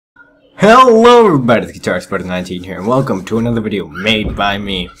Hello everybody, it's GuitarSpider19 here, and welcome to another video made by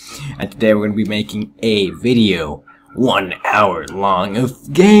me. And today we're going to be making a video, 1 hour long,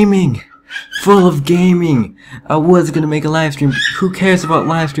 of gaming! Full of gaming! I was going to make a live stream. Who cares about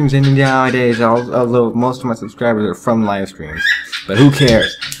live streams nowadays, although most of my subscribers are from live streams. But who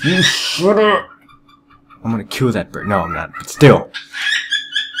cares? You shut up! I'm going to kill that bird. No, I'm not, but still.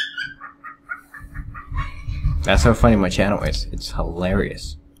 That's how funny my channel is. It's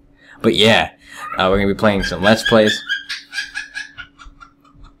hilarious. But yeah, we're going to be playing some Let's Plays.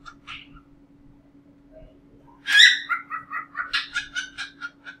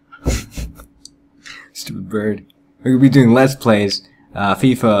 Stupid bird. We're going to be doing Let's Plays,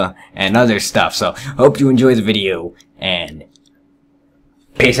 FIFA, and other stuff. So, hope you enjoy the video, and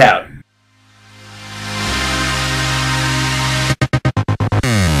peace out.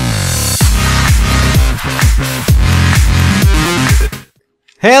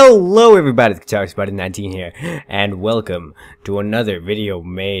 Hello everybody, it's GuitarSpider19 here, and welcome to another video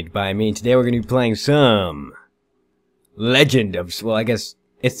made by me. Today we're going to be playing some Legend of, well, I guess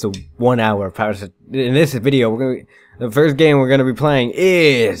it's a 1 hour power set. In this video, the first game we're going to be playing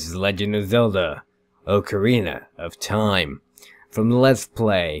is Legend of Zelda Ocarina of Time. From Let's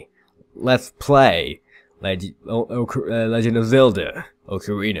Play Legend of Zelda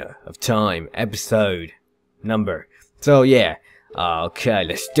Ocarina of Time episode number. So yeah. Okay,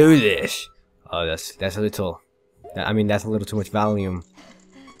 let's do this. Oh, that's a little. I mean, that's a little too much volume.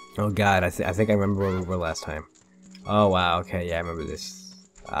 Oh God, I think I remember where we were last time. Oh wow. Okay, yeah, I remember this.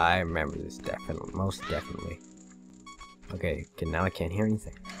 I remember this definitely, most definitely. Okay, now I can't hear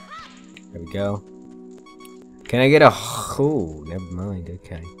anything. There we go. Can I get a? Oh, never mind.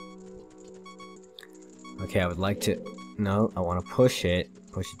 Okay. Okay, I would like to. No, I want to push it.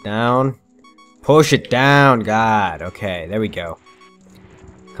 Push it down. Push it down, God. Okay, there we go.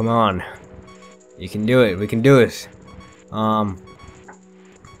 Come on. You can do it. We can do this. So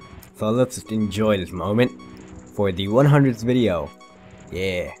let's just enjoy this moment for the 100th video.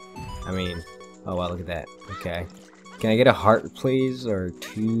 Yeah. I mean, oh wow, look at that. Okay. Can I get a heart, please? Or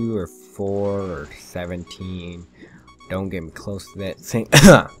 2 or 4 or 17? Don't get me close to that thing.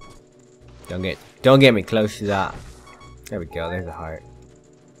 Don't get me close to that. There we go. There's a heart.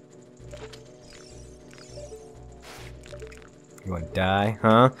 You wanna die,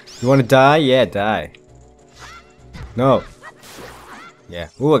 huh? You wanna die? Yeah, die. No. Yeah.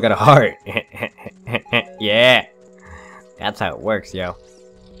 Ooh, I got a heart. Yeah. That's how it works, yo.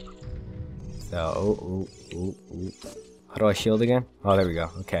 So, ooh. How do I shield again? Oh, there we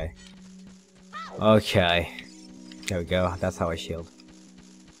go. Okay. Okay. There we go. That's how I shield.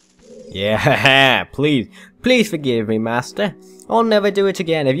 Yeah. Please forgive me, master. I'll never do it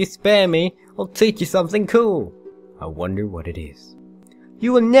again. If you spare me, I'll teach you something cool. I wonder what it is.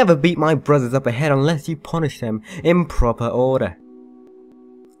 You will never beat my brothers up ahead unless you punish them in proper order.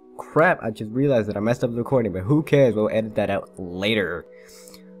 Crap, I just realized that I messed up the recording, but who cares? We'll edit that out later.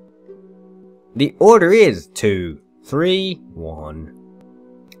 The order is 2, 3, 1.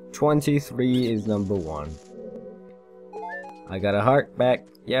 23 is number 1. I got a heart back.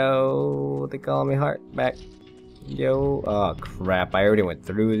 Yo, they call me heart back. Yo, oh crap, I already went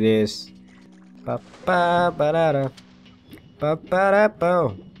through this. Ba ba ba da da, ba ba da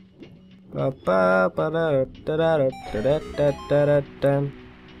bo, ba ba ba da da da da da da da.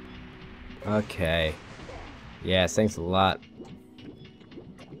 Okay. Yeah, thanks a lot.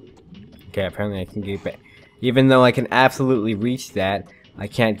 Okay, apparently I can get back. Even though I can absolutely reach that, I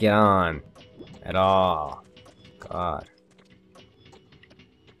can't get on at all. God.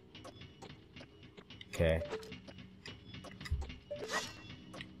 Okay.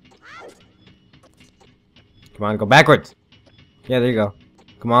 Come on, go backwards! Yeah, there you go.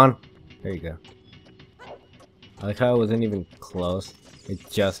 Come on. There you go. I like how it wasn't even close. It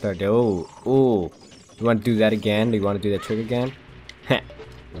just started. Oh, ooh. You want to do that again? Do you want to do that trick again? Heh.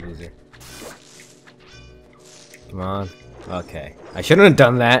 Loser. Come on. Okay. I shouldn't have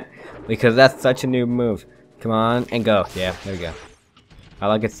done that because that's such a new move. Come on and go. Yeah, there we go. I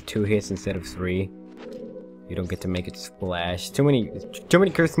like it's 2 hits instead of 3. You don't get to make it splash. Too many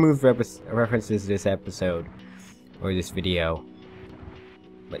curse move references this episode. Or this video.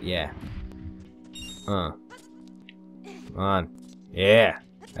 But yeah. Come on. Yeah.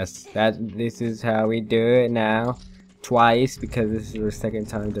 This is how we do it now. Twice, because this is our second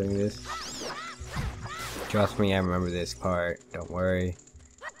time doing this. Trust me, I remember this part. Don't worry.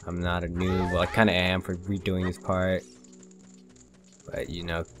 I'm not a noob. Well, I kinda am for redoing this part. But you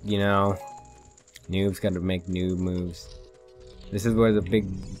know, noobs gotta make noob moves. This is where the big,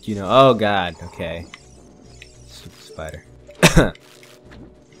 oh God, okay. Super spider.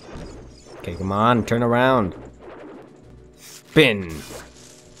 Okay, come on, turn around. Spin.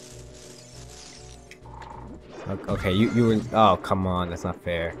 Okay, you were. Oh, come on, that's not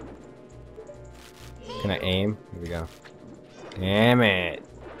fair. Can I aim? Here we go. Damn it.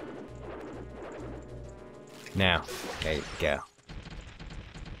 Now, there you go.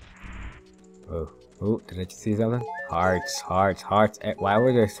 Oh, oh, did I just see something? Hearts, hearts, hearts. Why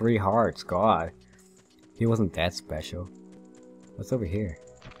were there 3 hearts? God. He wasn't that special. What's over here?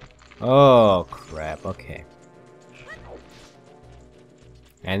 Oh, crap. Okay.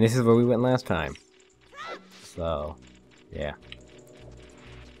 And this is where we went last time. So, yeah.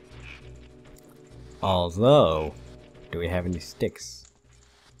 Although, do we have any sticks?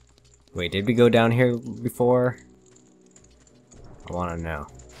 Wait, did we go down here before? I wanna know.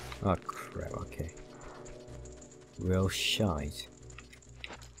 Oh, crap. Okay. Real shite.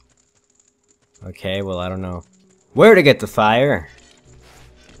 Okay, well, I don't know where to get the fire.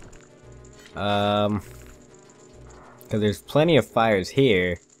 Because there's plenty of fires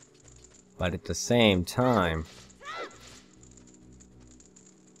here, but at the same time,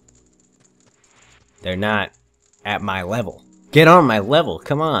 they're not at my level. Get on my level,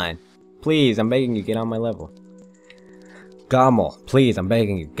 come on. Please, I'm begging you, get on my level. Gommel, please, I'm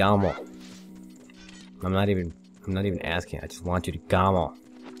begging you, gommel. I'm not even asking, I just want you to gommel.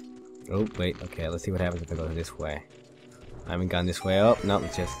 Oh, wait, okay, let's see what happens if I go this way. I haven't gone this way. Oh, no,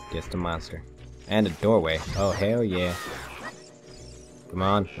 it's just a monster. And a doorway. Oh, hell yeah. Come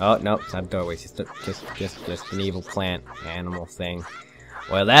on. Oh, no, it's not a doorway. It's just an evil plant animal thing.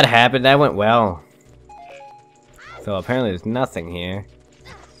 Well, that happened. That went well. So apparently there's nothing here.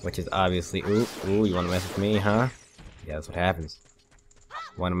 Which is obviously... Ooh, you wanna mess with me, huh? Yeah, that's what happens.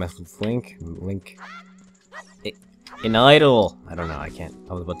 Wanna mess with Link? Link... An idol! I don't know, I can't...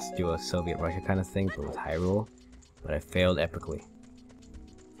 I was about to do a Soviet-Russia kind of thing, but with Hyrule. But I failed epically.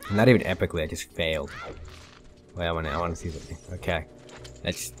 Not even epically, I just failed. Wait, I wanna see something. Okay.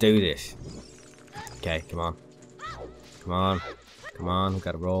 Let's do this. Okay, come on. Come on. Come on, we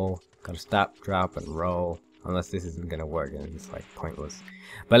gotta roll. Gotta stop, drop, and roll. Unless this isn't gonna work, and it's like pointless.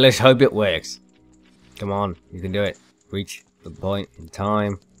 But let's hope it works. Come on, you can do it. Reach the point in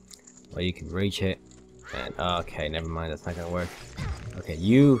time. Well, you can reach it. And, okay, never mind, that's not gonna work. Okay,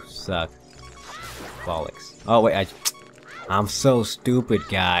 you suck. Bollocks. Oh, wait, I'm so stupid,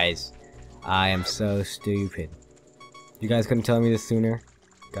 guys. I am so stupid. You guys couldn't tell me this sooner?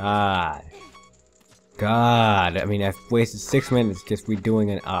 God. I mean, I've wasted 6 minutes just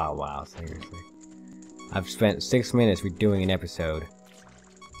redoing an... Oh, wow, seriously. I've spent 6 minutes redoing an episode.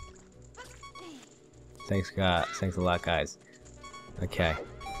 Thanks, God. Thanks a lot, guys. Okay.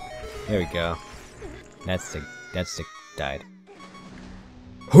 There we go. That's sick. Died.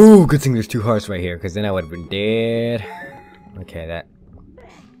 Whew, good thing there's 2 hearts right here, because then I would have been dead. Okay, that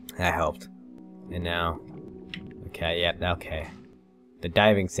helped. And now... Okay, yep, okay. The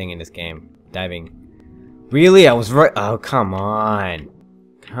diving thing in this game. Diving. Really? I was right. Oh, come on.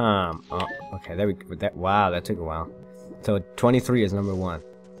 Come on. Okay, there we go. Wow, that took a while. So 23 is number 1.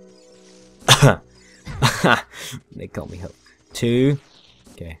 They call me Hope. 2.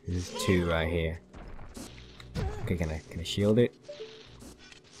 Okay, this is 2 right here. Okay, can I shield it?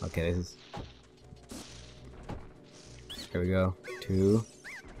 Okay, this is... There we go. 2.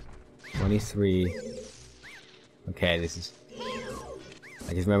 23. Okay, this is...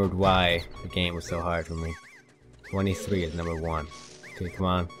 I just remembered why the game was so hard for me. 23 is number 1. Okay, come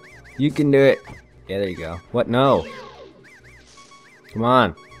on. You can do it! Yeah, there you go. What? No! Come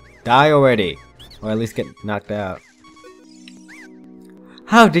on! Die already! Or at least get knocked out.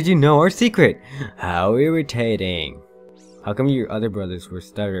 How did you know our secret? How irritating! How come your other brothers were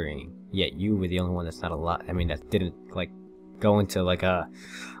stuttering, yet you were the only one that's not a lot? I mean, that didn't, like, go into, like a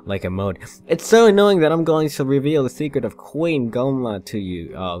mode. It's so annoying that I'm going to reveal the secret of Queen Goma to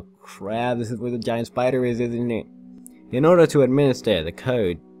you. Oh, crap, this is where the giant spider is, isn't it? In order to administer the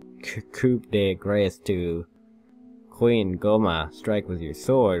code, coup de grace to Queen Goma, strike with your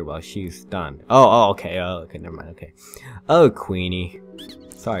sword while she's stunned. Okay, never mind, okay. Oh, Queenie.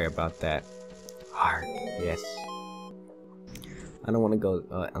 Sorry about that. Heart, yes. I don't want to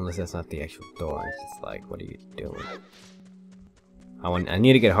go, unless that's not the actual door. It's just like, what are you doing? I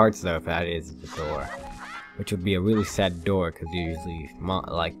need to get hearts though if that is the door. Which would be a really sad door, because usually,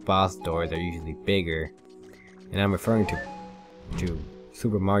 like boss doors are usually bigger. And I'm referring to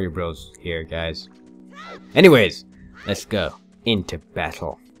Super Mario Bros. Here, guys. Anyways, let's go into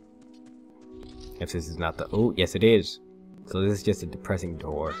battle. If this is not the... Oh, yes it is. So this is just a depressing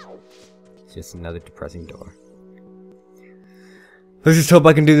door. It's just another depressing door. Let's just hope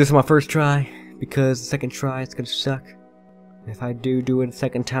I can do this on my first try, because the second try it's gonna suck. If I do it a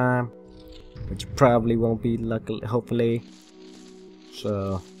second time, which probably won't be, luckily, hopefully.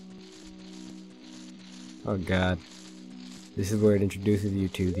 So, oh god, this is where it introduces you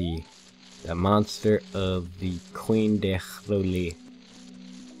to the monster of the Queen de Chloli.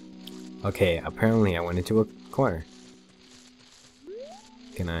 Okay, apparently I went into a corner.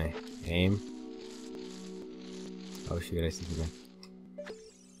 Can I aim? Oh shoot, I see something.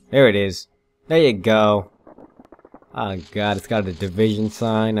 There it is. There you go. Oh god, it's got a division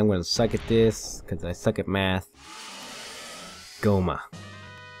sign. I'm gonna suck at this, because I suck at math. Goma.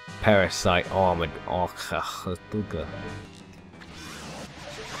 Parasite armored. Oh,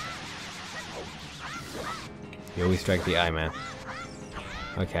 you always strike the eye, man.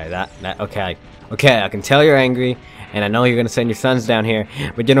 Okay, okay. Okay, I can tell you're angry, and I know you're gonna send your sons down here,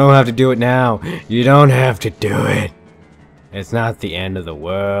 but you don't have to do it now. You don't have to do it. It's not the end of the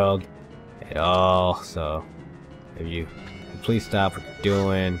world at all, so if you please stop what you're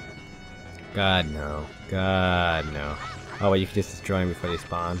doing. God no. God no. Oh well, you can just destroy them before they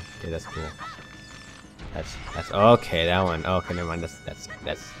spawn. Okay, that's cool. That's okay, that one. Oh, okay, never mind.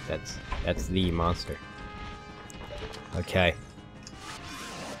 That's the monster. Okay.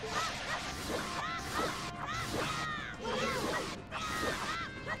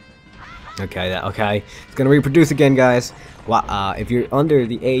 Okay, okay. It's gonna reproduce again, guys. Well, if you're under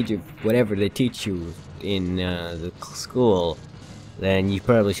the age of whatever they teach you in the school, then you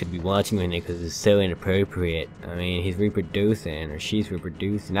probably should be watching it because it's so inappropriate. I mean, he's reproducing, or she's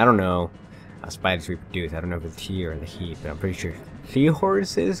reproducing. I don't know how spiders reproduce. I don't know if it's he or the he, but I'm pretty sure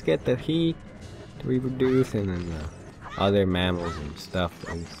seahorses get the he to reproduce, and then other mammals and stuff,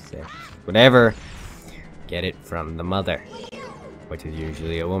 insects, whatever, get it from the mother, which is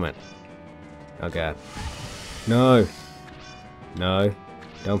usually a woman. Oh god. No! No.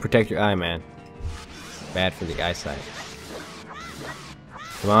 Don't protect your eye, man. It's bad for the eyesight.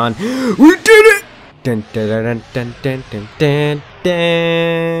 Come on. We did it! Dun dun dun dun dun dun dun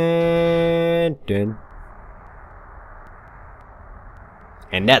dun dun.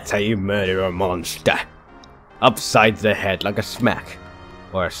 And that's how you murder a monster. Upside the head like a smack.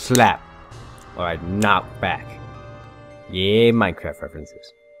 Or a slap. Or a knock back. Yeah, Minecraft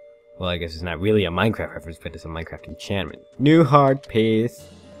references. Well, I guess it's not really a Minecraft reference, but it's a Minecraft enchantment. New hard piece.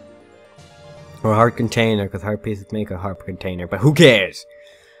 Or hard container, because hard pieces make a hard container, but who cares?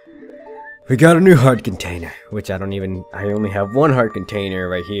 We got a new hard container, which I only have one hard container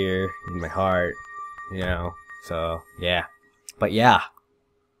right here in my heart, you know, so, yeah. But yeah.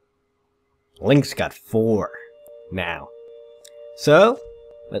 Link's got 4 now. So,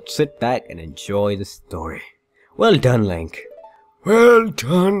 let's sit back and enjoy the story. Well done, Link. Well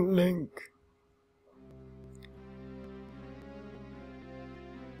done, Link.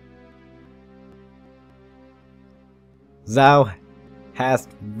 Thou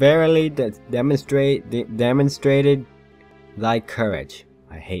hast verily demonstrated thy courage.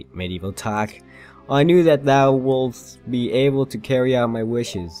 I hate medieval talk. I knew that thou wouldst be able to carry out my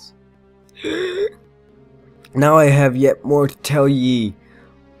wishes. Now I have yet more to tell ye.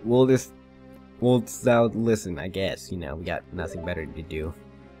 Wouldst thou listen? I guess, you know, we got nothing better to do.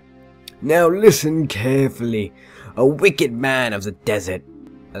 Now listen carefully. A wicked man of the desert,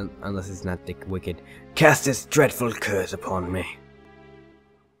 unless it's not the wicked, cast this dreadful curse upon me.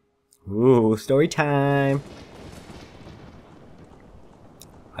 Ooh, story time.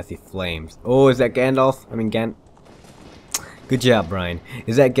 I see flames. Oh, is that Gandalf? I mean, Good job, Brian.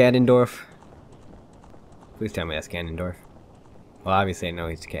 Is that Ganondorf? Please tell me that's Ganondorf. Well, obviously I know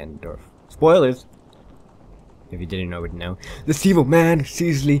he's Ganondorf. Spoilers! If you didn't already know. This evil man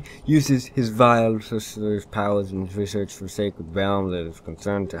ceaselessly uses his vile sorcerer's powers in research for sacred realm that is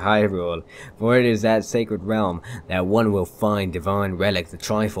concerned to Hyrule. For it is that sacred realm that one will find divine relics, the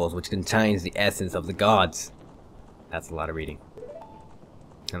Triforce, which contains the essence of the gods. That's a lot of reading.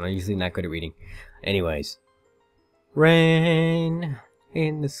 I'm usually not good at reading. Anyways. Rain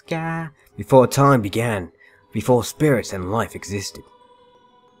in the sky. Before time began, before spirits and life existed,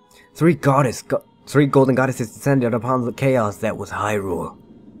 three golden goddesses descended upon the chaos that was Hyrule.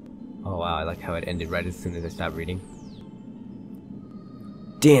 Oh wow, I like how it ended right as soon as I stopped reading.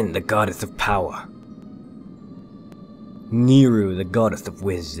 Din, the goddess of power. Niru, the goddess of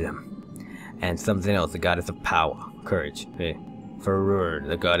wisdom. And something else, the goddess of power. Courage. Hey. Farur,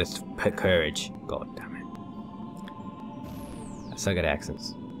 the goddess of courage. God damn it. I suck at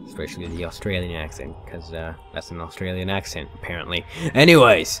accents. Especially the Australian accent, because that's an Australian accent, apparently.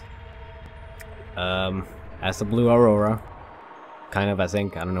 Anyways! That's the blue aurora. Kind of, I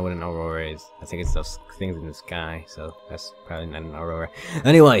think. I don't know what an aurora is. I think it's those things in the sky, so that's probably not an aurora.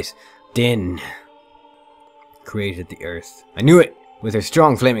 Anyways, Din created the earth. I knew it! With her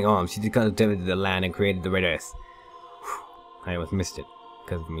strong flaming arms, she deconstructed the land and created the Red Earth. Whew, I almost missed it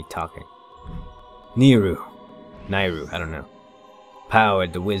because of me talking. Nairu, I don't know.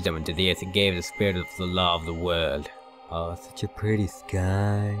 Powered the wisdom into the earth and gave the spirit of the law of the world. Oh, such a pretty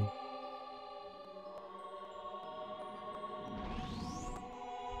sky.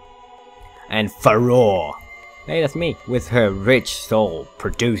 And Faror, hey, that's me, with her rich soul,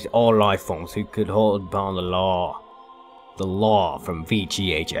 produced all life forms who could hold upon the law from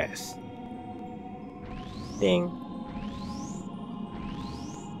VGHS. Ding.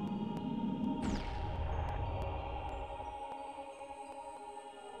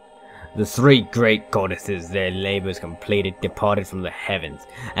 The three great goddesses, their labors completed, departed from the heavens,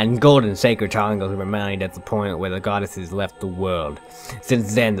 and golden sacred triangles remained at the point where the goddesses left the world.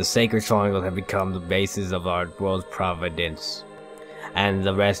 Since then, the sacred triangles have become the basis of our world's providence, and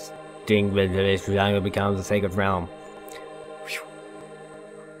the resting with this triangle becomes the sacred realm. Whew.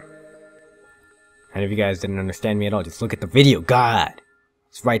 And if you guys didn't understand me at all, just look at the video. God,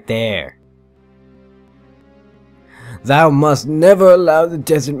 it's right there. Thou must never allow the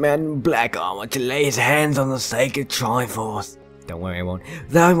desert man in black armor to lay his hands on the sacred Triforce. Don't worry, I won't.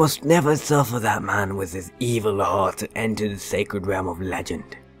 Thou must never suffer that man with his evil heart to enter the sacred realm of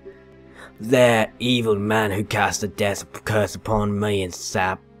legend. That evil man who cast a death curse upon me and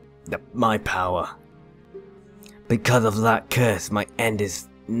sapped my power. Because of that curse, my end is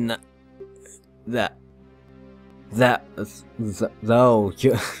though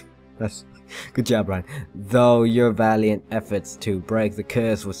you that's good job, Ryan. Though your valiant efforts to break the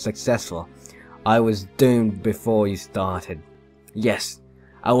curse was successful, I was doomed before you started. Yes,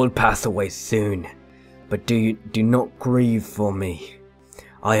 I will pass away soon, but do not grieve for me.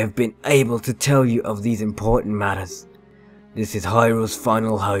 I have been able to tell you of these important matters. This is Hyrule's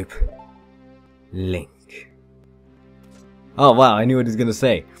final hope. Link. Oh wow, I knew what he was gonna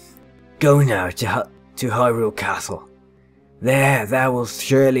say. Go now to Hyrule Castle. There, thou wilt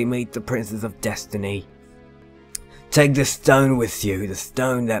surely meet the Princess of Destiny. Take the stone with you, the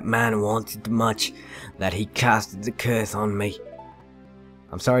stone that man wanted much, that he casted the curse on me.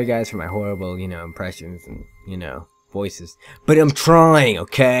 I'm sorry guys for my horrible, impressions and, voices. But I'm trying,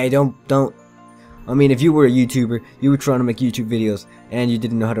 okay? Don't, I mean, if you were a YouTuber, you were trying to make YouTube videos, and you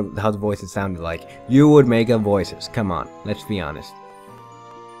didn't know how the voices sounded like, you would make up voices. Come on, let's be honest.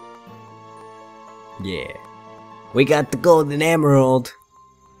 Yeah. We got the golden emerald.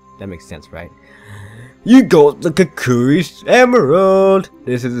 That makes sense, right? You got the Kakuri's emerald.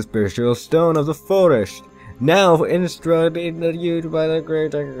 This is the spiritual stone of the forest. Now instructed you by the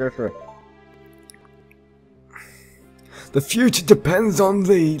great agriculture. The future depends on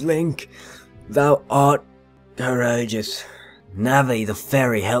thee, Link. Thou art courageous. Navi the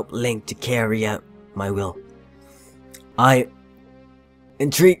fairy helped Link to carry out my will. I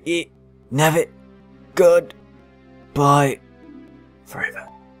entreat ye, Navi, good. Bye forever.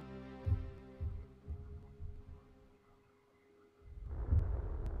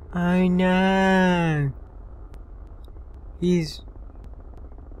 I know. He's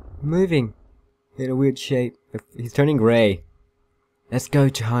moving in a weird shape. He's turning grey. Let's go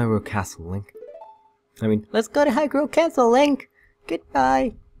to Hyrule Castle, Link. Let's go to Hyrule Castle, Link.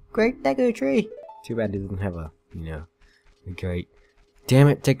 Goodbye, great Deku Tree. Too bad it doesn't have a, a great. Damn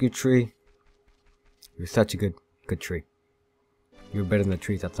it, Deku Tree. You're such a good tree. You're better than the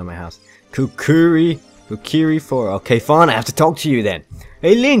trees outside my house. Kukiri 4. Okay, fine, I have to talk to you then.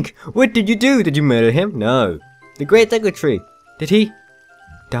 Hey Link, what did you do? Did you murder him? No. The Great Deku Tree. Did he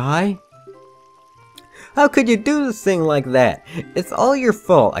die? How could you do this thing like that? It's all your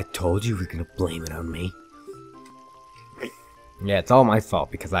fault. I told you you were gonna blame it on me. Yeah, it's all my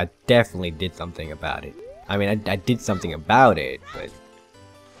fault because I definitely did something about it. I did something about it, but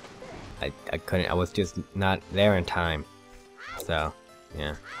I couldn't, I was just not there in time. So,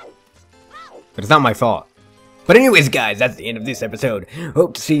 yeah. But it's not my fault. But anyways, guys, that's the end of this episode.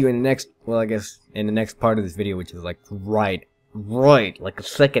 Hope to see you in the next, well, I guess, in the next part of this video, which is like right, like a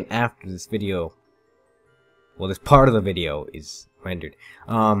second after this video. Well, this part of the video is rendered.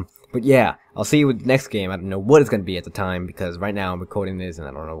 But yeah, I'll see you with the next game. I don't know what it's going to be at the time, because right now I'm recording this, and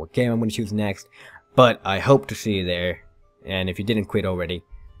I don't know what game I'm going to choose next. But I hope to see you there. And if you didn't quit already,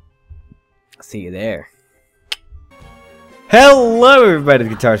 I'll see you there. Hello everybody,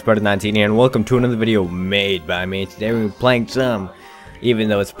 it's Guitar Sparta 19 here, and welcome to another video made by me. Today we're playing some, even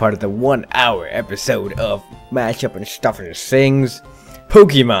though it's part of the 1 hour episode of Mashup and Stuff and Things,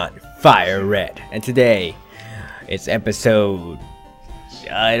 Pokemon Fire Red. And today, it's episode,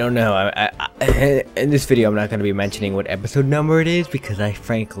 I don't know, in this video I'm not going to be mentioning what episode number it is, because I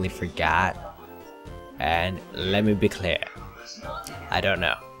frankly forgot. And let me be clear, I don't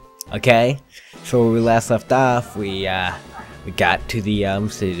know. Okay, so where we last left off, we got to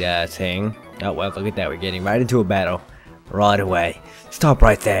the thing. Oh well, look at that, we're getting right into a battle right away. Stop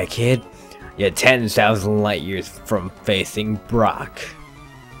right there, kid. You're 10,000 light years from facing Brock.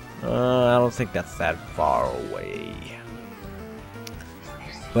 I don't think that's that far away.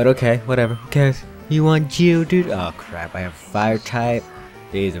 But okay, whatever, who cares? You want Geodude? Oh crap, I have fire type.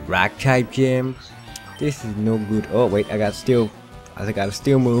 There's a rock type gym. This is no good. Oh wait, I got steel. I think I got a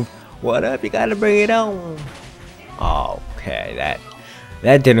steel move. What up? You gotta bring it on. Okay,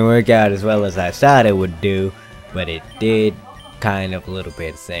 that didn't work out as well as I thought it would do, but it did kind of a little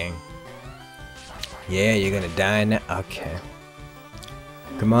bit thing. Yeah, you're gonna die now. Okay.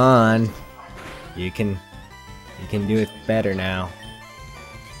 Come on. You can do it better now.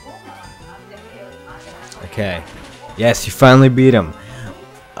 Okay. Yes, you finally beat him.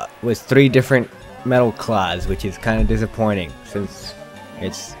 With 3 different metal claws, which is kind of disappointing since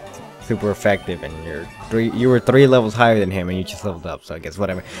it's super effective and you were 3 levels higher than him and you just leveled up, so I guess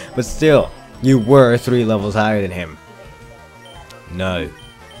whatever. But still, you were 3 levels higher than him. No.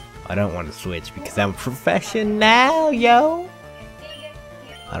 I don't want to switch because I'm professional, yo.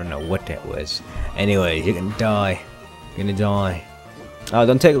 I don't know what that was. Anyway, you're gonna die. You're gonna die. Oh,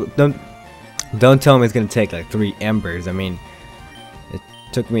 don't tell me it's gonna take like 3 embers. I mean, it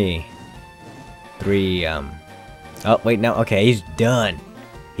took me 3 oh wait, no, okay, he's done.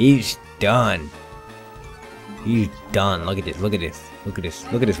 He's done. He's done. Look at this, look at this, look at this,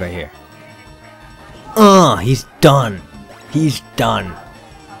 look at this right here. He's done. He's done.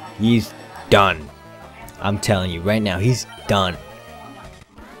 He's done. I'm telling you right now, he's done.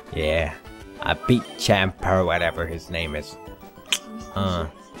 Yeah, I beat Champ or whatever his name is. And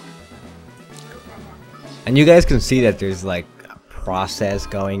you guys can see that there's like a process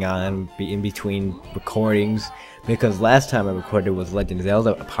going on in between recordings, because last time I recorded was Legend of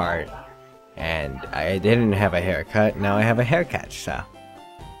Zelda part, and I didn't have a haircut. Now I have a haircut, so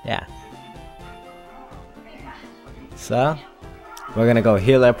yeah. So we're gonna go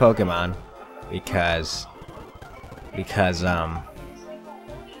heal our Pokemon because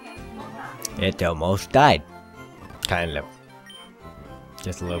it almost died. Kind of.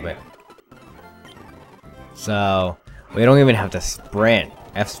 Just a little bit. So we don't even have to sprint.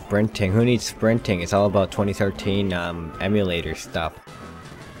 F sprinting. Who needs sprinting? It's all about 2013 emulator stuff.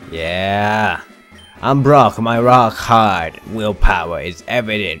 Yeah. I'm Brock. My rock hard willpower is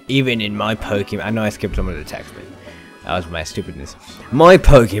evident even in my Pokemon. I know I skipped some of the text, but that was my stupidness. My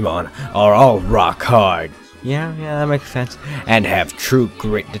Pokemon are all rock hard. Yeah, that makes sense. And have true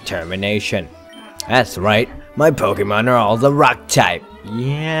grit determination. That's right. My Pokemon are all the rock type.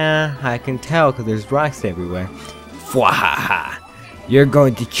 Yeah, I can tell because there's rocks everywhere. Fwahaha. You're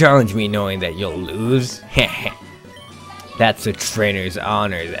going to challenge me knowing that you'll lose? That's a trainer's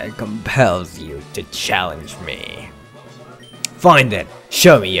honor that compels you to challenge me. Fine then.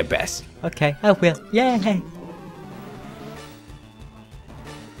 Show me your best. Okay, I will. Yay!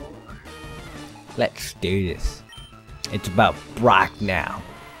 Let's do this. It's about Brock now.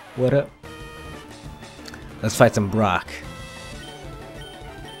 What up? Let's fight some Brock.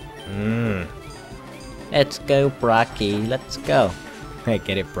 Let's go, Brocky. Let's go. Hey,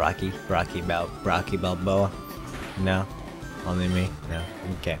 get it, Brocky? Brocky Balboa? No? Only me? No?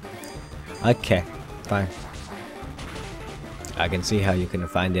 Okay. Okay, fine. I can see how you can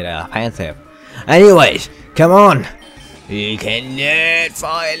find it offensive. Anyways, come on! You can do it,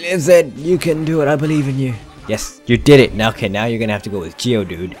 Fire Lizard! You can do it, I believe in you. Yes, you did it! Now, okay, now you're gonna have to go with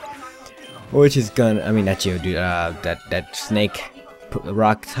Geodude. Which is gonna, I mean not Geodude, that snake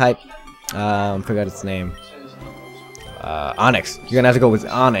rock type. Forgot its name. Onyx. You're gonna have to go with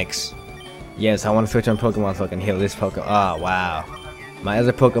Onyx. Yes, I want to switch on Pokemon so I can heal this Pokemon. Oh, wow. My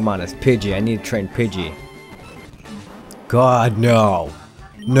other Pokemon is Pidgey. I need to train Pidgey. God, no.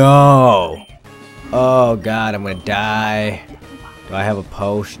 No. Oh, God, I'm gonna die. Do I have a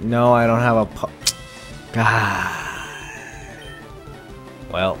potion? No, I don't have a God.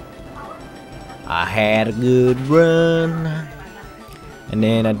 Well, I had a good run. And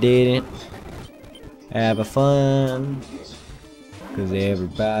then I didn't have a fun. Because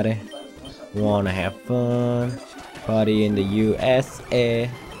everybody wanna have fun. Party in the USA.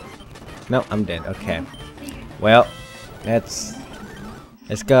 No, I'm dead. Okay. Well, let's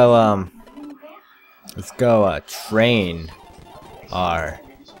go train our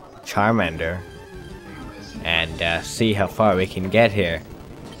Charmander and see how far we can get here.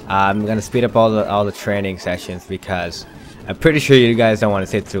 I'm gonna speed up all the training sessions because I'm pretty sure you guys don't want to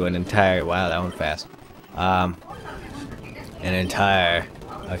sit through an entire. Wow, that went fast. An entire.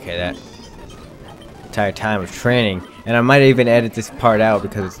 Okay, entire time of training. And I might even edit this part out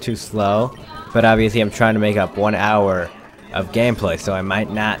because it's too slow. But obviously I'm trying to make up 1 hour of gameplay, so I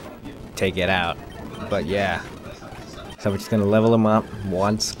might not take it out. But yeah. So we're just gonna level him up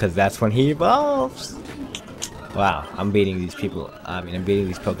once, because that's when he evolves. Wow, I'm beating these people. I'm beating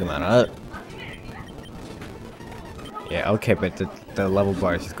these Pokemon up. Yeah, okay, but the level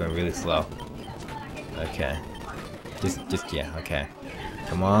bar is just going really slow. Okay. Yeah, okay.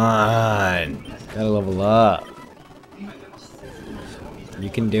 Come on! Gotta level up. You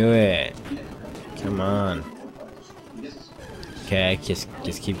can do it. Come on. Okay, just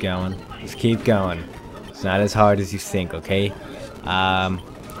keep going. Just keep going. It's not as hard as you think, okay?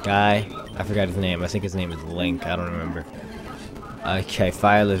 Guy, I forgot his name. I think his name is Link. I don't remember. Okay,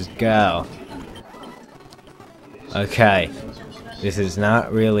 fire, let's go. Okay. This is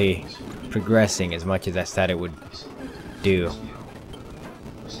not really progressing as much as I thought it would do.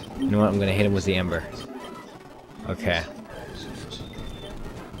 You know what? I'm gonna hit him with the Ember. Okay.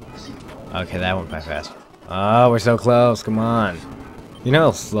 Okay, that went by fast. Oh, we're so close. Come on. You know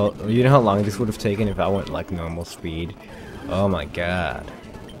how slow? You know how long this would have taken if I went like normal speed? Oh my god.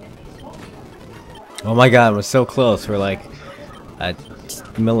 Oh my god, we're so close. We're like a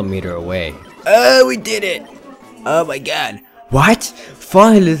millimeter away. Oh, we did it! Oh my god. What?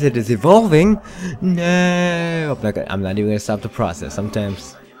 Fire Lizard is evolving? No. I'm not even gonna stop the process.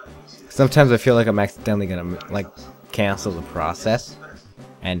 Sometimes I feel like I'm accidentally gonna like cancel the process,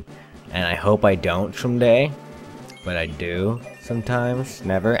 and I hope I don't someday, but I do sometimes.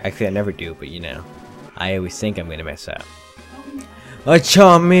 Never. Actually, I never do, but you know, I always think I'm gonna mess up. A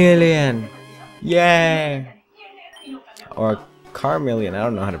Charmeleon! Yay! Or Carmeleon. I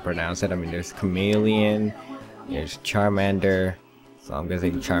don't know how to pronounce it. I mean, there's Chameleon. There's Charmander, so I'm gonna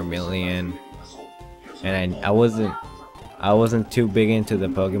say Charmeleon. And I wasn't too big into the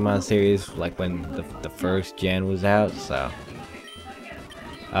Pokemon series like when the first gen was out, so.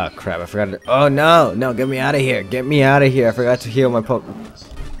 Oh crap! I forgot to. Oh no! No! Get me out of here! Get me out of here! I forgot to heal my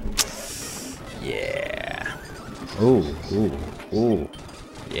Yeah. Ooh! Ooh! Ooh!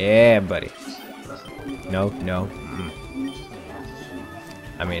 Yeah, buddy. No! No!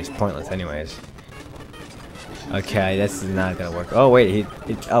 I mean, it's pointless, anyways. Okay, this is not gonna work. Oh wait,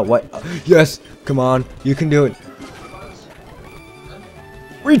 oh what? Yes, come on, you can do it.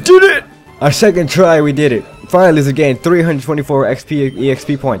 We did it! Our second try, we did it. Fire Lizard gained 324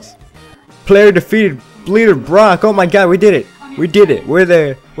 EXP points. Player defeated Bleeder Brock. Oh my god, we did it! We did it! We're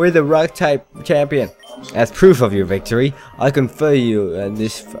the Rock type champion. As proof of your victory, I confer you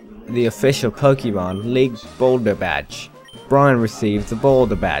the official Pokemon League Boulder Badge. Brian received the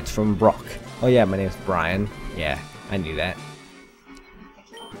Boulder Badge from Brock. Oh yeah, my name's Brian. Yeah, I knew that.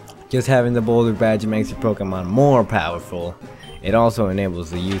 Just having the Boulder Badge makes your Pokemon more powerful. It also enables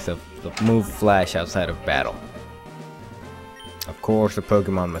the use of the move Flash outside of battle. Of course, the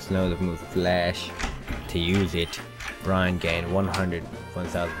Pokemon must know the move Flash to use it. Brian gained 1,400.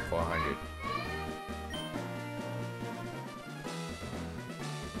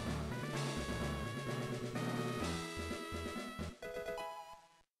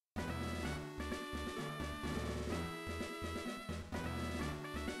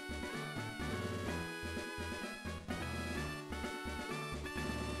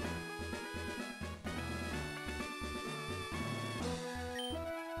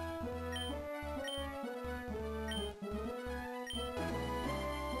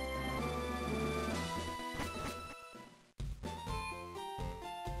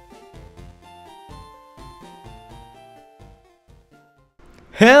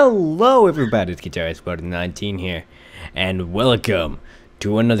 Hello everybody, it's Guitarist19 here, and welcome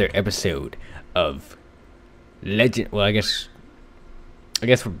to another episode of Legend. Well, I guess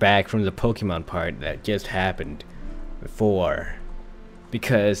we're back from the Pokemon part that just happened before,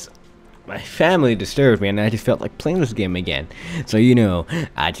 because my family disturbed me and I just felt like playing this game again. So you know,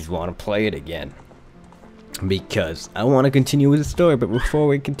 I just want to play it again because I want to continue with the story. But before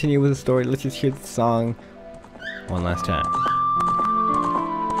we continue with the story, let's just hear the song one last time.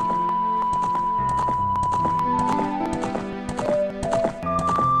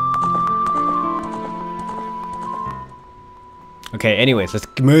 Okay, anyways, let's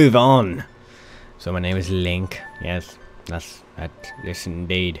move on. So my name is Link. Yes, that's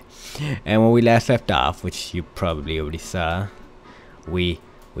indeed. And when we last left off, which you probably already saw, we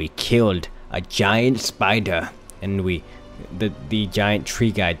killed a giant spider, and the giant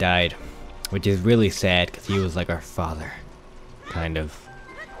tree guy died, which is really sad because he was like our father, kind of.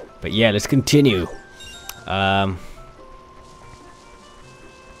 But yeah, let's continue.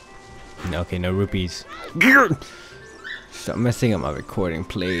 Okay, no rupees. Stop messing up my recording,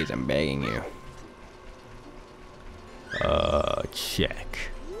 please. I'm begging you. Check.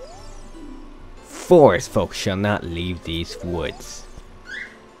 Forest folk shall not leave these woods.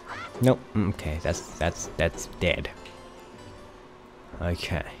 Nope. Okay, that's dead.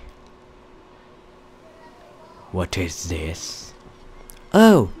 Okay. What is this?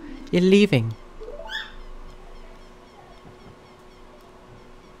 Oh, you're leaving.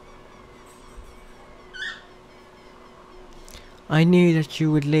 I knew that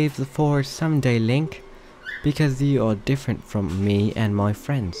you would leave the forest someday, Link, because you are different from me and my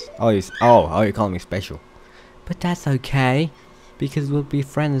friends. Oh, you're calling me special. But that's okay, because we'll be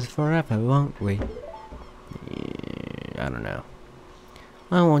friends forever, won't we? Yeah, I don't know.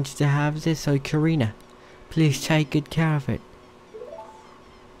 I want you to have this, Ocarina. Please take good care of it.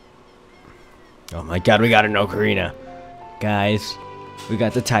 Oh my god, we got an Ocarina. Guys, we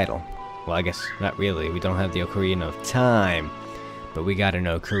got the title. Well, I guess not really. We don't have the Ocarina of Time. But we got an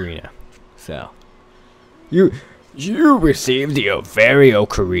Ocarina. So, you received the very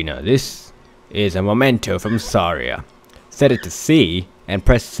Ocarina. This is a memento from Saria. Set it to C and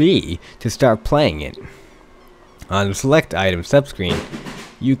press C to start playing it. On the select item subscreen,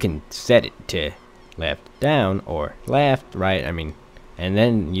 you can set it to left down or left, right, and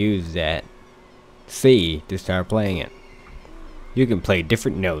then use that C to start playing it. You can play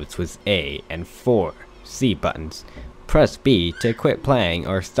different notes with A and 4 C buttons. Press B to quit playing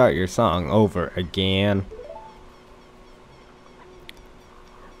or start your song over again.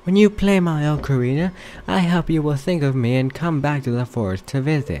 When you play my Ocarina, I hope you will think of me and come back to the forest to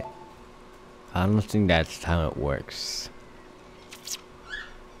visit. I don't think that's how it works.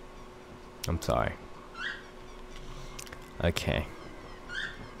 I'm sorry. Okay.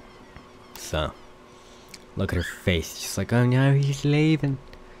 So, look at her face. She's like, oh no, he's leaving.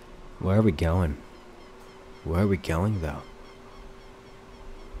 Where are we going? Where are we going, though?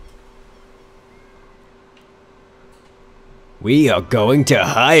 We are going to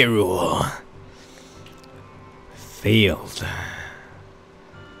Hyrule. Field.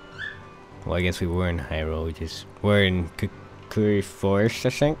 Well, I guess we were in Hyrule. We're in Kukuri Forest,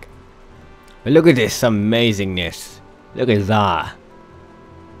 I think. But look at this amazingness. Look at that.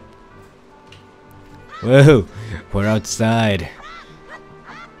 Whoa, we're outside.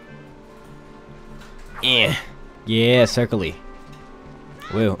 Yeah, circle-y.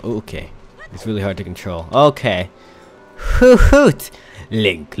 Whoa, okay. It's really hard to control. Okay. Hoot!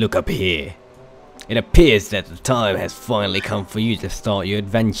 Link, look up here. It appears that the time has finally come for you to start your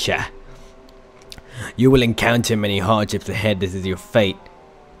adventure. You will encounter many hardships ahead. This is your fate.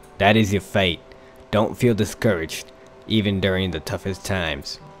 That is your fate. Don't feel discouraged, even during the toughest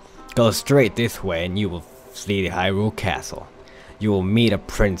times. Go straight this way and you will see the Hyrule Castle. You will meet a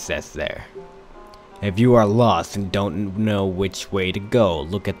princess there. If you are lost and don't know which way to go,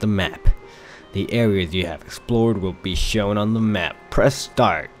 look at the map. The areas you have explored will be shown on the map. Press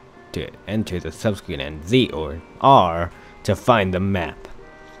start to enter the subscreen and Z or R to find the map.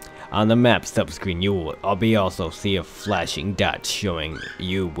 On the map subscreen you will also see a flashing dot showing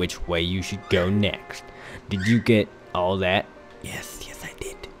you which way you should go next. Did you get all that? Yes, I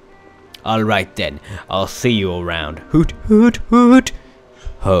did. Alright then, I'll see you around. Hoot, hoot, hoot!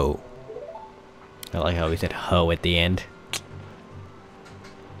 Ho. I like how we said ho at the end.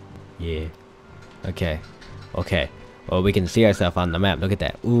 Yeah. Okay. Well, we can see ourselves on the map. Look at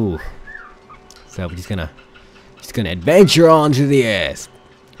that. Ooh. So we're just gonna adventure on to the earth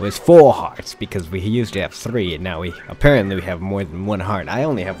with 4 hearts because we used to have 3 and now apparently we have more than 1 heart. I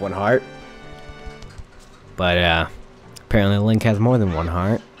only have 1 heart. But apparently Link has more than 1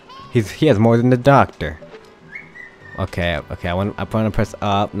 heart. He has more than the doctor. Okay. I want to press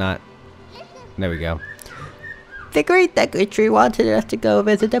up, not. There we go. The Great Secretary wanted us to go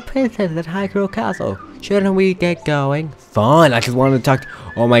visit the princess at Hyrule Castle. Shouldn't we get going? Fun. I just wanted to talk.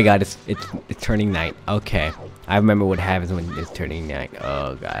 Oh my god, it's turning night. Okay. I remember what happens when it's turning night.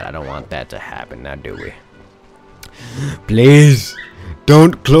 Oh god, I don't want that to happen now, do we? Please,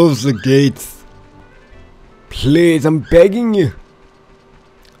 don't close the gates. Please, I'm begging you.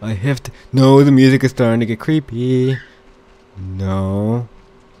 I have to. No, the music is starting to get creepy. No.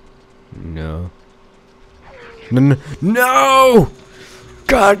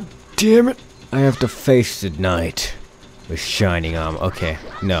 God damn it. I have to face the night with shining armor. Okay,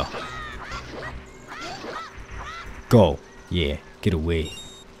 no. Go. Yeah, get away.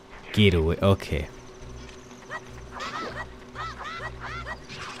 Get away. Okay.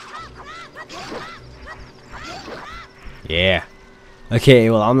 Yeah. Okay,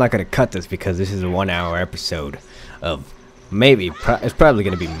 well, I'm not gonna cut this because this is a 1-hour episode of it's probably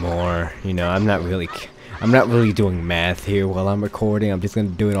gonna be more. You know, I'm not really doing math here while I'm recording. I'm just gonna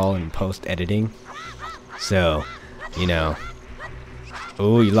do it all in post editing. So, you know.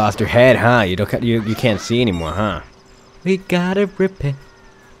 Oh, you lost your head, huh? You can't see anymore, huh? We gotta rip it.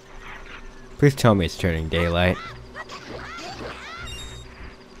 Please tell me it's turning daylight.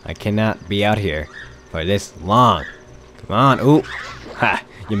 I cannot be out here for this long. Come on. Ooh. Ha.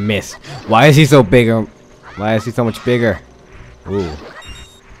 You missed. Why is he so bigger? Why is he so much bigger? Ooh.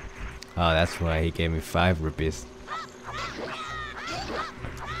 Oh, that's why he gave me 5 rupees.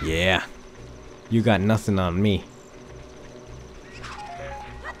 Yeah. You got nothing on me.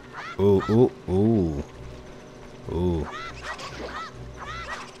 Ooh, ooh, ooh. Ooh.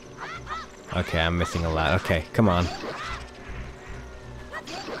 Okay, I'm missing a lot. Okay, come on.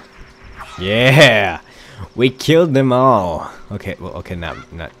 Yeah! We killed them all. Okay, well, okay,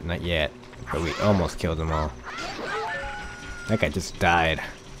 not yet. But we almost killed them all. That guy just died.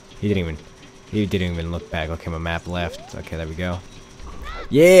 He didn't even look back. Okay, my map left. Okay, there we go.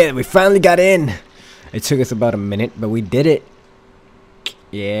 Yeah, we finally got in. It took us about a minute, but we did it.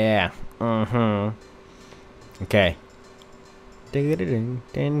 Yeah. Okay.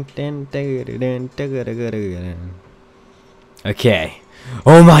 Okay.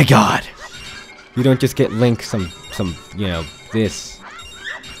 Oh my god. You don't just get Link some, you know, this.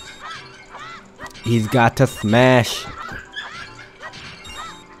 He's got to smash.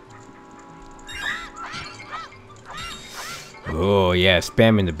 Oh yeah,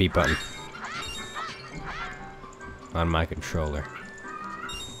 spamming the B button on my controller.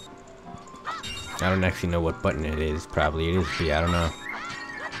 I don't actually know what button it is. Probably it is B, I don't know.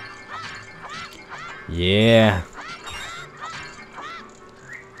 Yeah.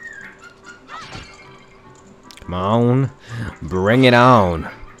 Come on. Bring it on.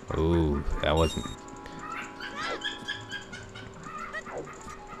 Ooh, that wasn't.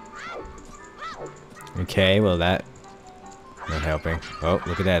 Okay, well that not helping. Oh,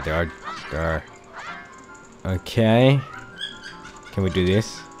 look at that. There are. Okay. Can we do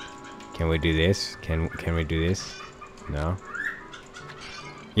this? Can we do this? Can we do this? No.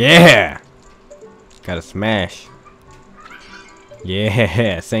 Yeah! Gotta smash.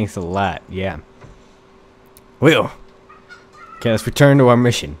 Yeah, thanks a lot. Yeah. Well. Okay, let's return to our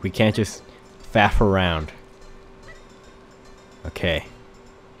mission. We can't just faff around. Okay.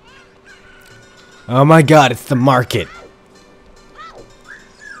 Oh my god, it's the market.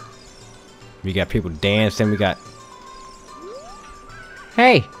 We got people dancing, we got...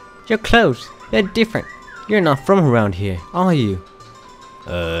 Hey, your clothes, they're different. You're not from around here, are you?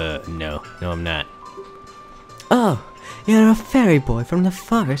 No, I'm not. Oh, you're a fairy boy from the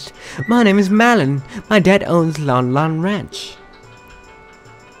forest. My name is Malin. My dad owns Lon Lon Ranch.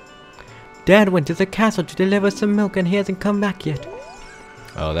 Dad went to the castle to deliver some milk and he hasn't come back yet.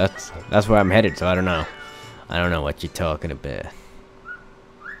 Oh, that's where I'm headed, so I don't know. I don't know what you're talking about.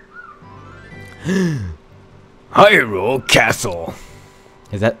 Hyrule Castle.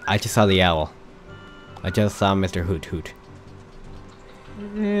 Is that? I just saw the owl. I just saw Mr. Hoot Hoot.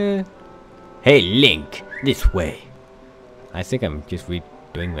 Hey Link, this way. I think I'm just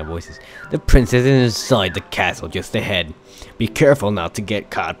redoing my voices. The princess is inside the castle just ahead. Be careful not to get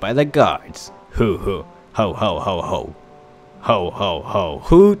caught by the guards. Hoo hoo, ho ho ho ho. Ho ho ho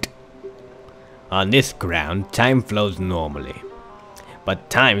hoot. On this ground, time flows normally.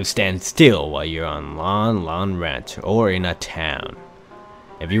 But time stands still while you're on Lon Lon Ranch or in a town.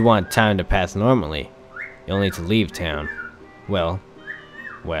 If you want time to pass normally, you'll need to leave town. Well,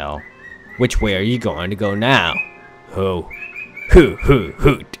 which way are you going to go now? Ho, hoo hoo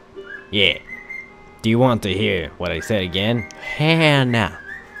hoot. Yeah. Do you want to hear what I said again? Here now.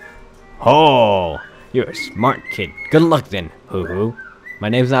 Oh, you're a smart kid. Good luck then, hoo hoo. My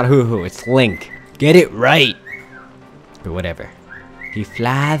name's not hoo hoo, it's Link. Get it right. But whatever. He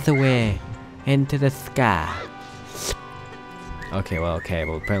flies away into the sky. Okay, well,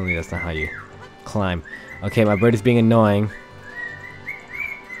 apparently that's not how you climb. Okay, my bird is being annoying.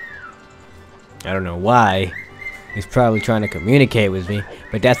 I don't know why. He's probably trying to communicate with me,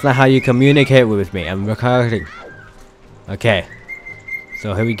 but that's not how you communicate with me. I'm recording. Okay.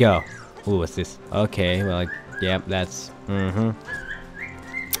 So here we go. Ooh, what's this? Okay, well, yep, that's,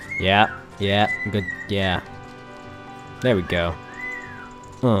 Yeah, good, yeah. There we go.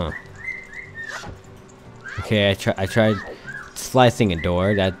 Okay, I tried slicing a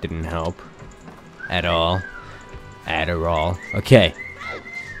door. That didn't help. At all. Okay.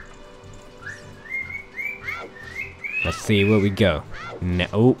 Let's see where we go.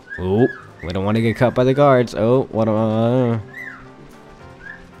 No, oh, we don't want to get caught by the guards. Oh, what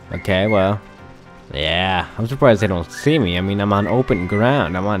okay, well. Yeah, I'm surprised they don't see me. I mean, I'm on open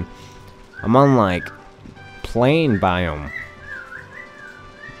ground. I'm on like plain biome.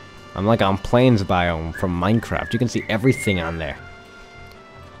 I'm like on Plains biome from Minecraft. You can see everything on there.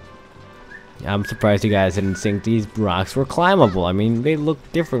 I'm surprised you guys didn't think these rocks were climbable. I mean, they look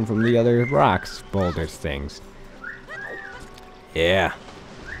different from the other rocks, boulders, things. Yeah.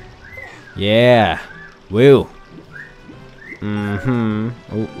 Yeah. Woo. Mm-hmm.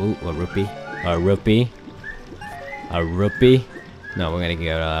 Ooh, a rupee. A rupee. A rupee. No, we're gonna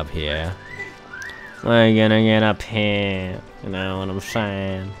get up here. We're gonna get up here. You know what I'm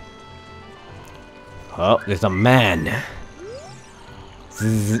saying? Oh, there's a man.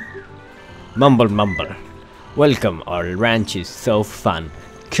 Zzz. Mumble, mumble. Welcome, our ranch is so fun.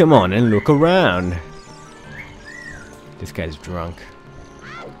 Come on and look around. This guy's drunk.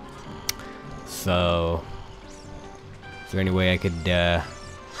 So, is there any way I could, yeah.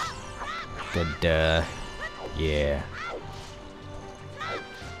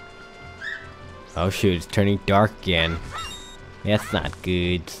 Oh shoot, it's turning dark again. That's not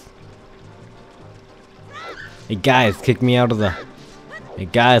good. Hey guys, kick me out of the... Hey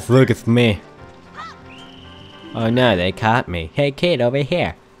guys, look, it's me. Oh no, they caught me. Hey kid, over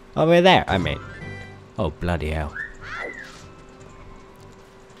here. Over there, I mean. Oh, bloody hell.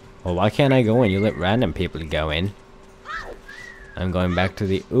 Well, why can't I go in? You let random people go in. I'm going back to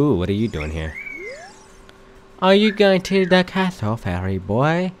the... Ooh, what are you doing here? Are you going to the castle, fairy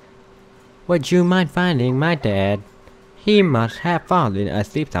boy? Would you mind finding my dad? He must have fallen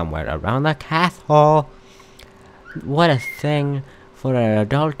asleep somewhere around the castle. What a thing for an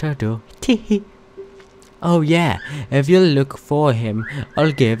adult to do. Teehee. Oh yeah, if you look for him,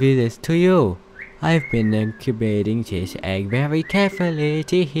 I'll give you this to you. I've been incubating this egg very carefully.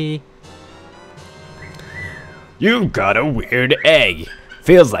 Teehee. You got a weird egg.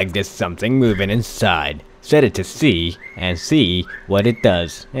 Feels like there's something moving inside. Set it to C and see what it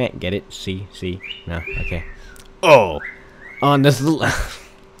does. Get it? C. No, okay. Oh, on the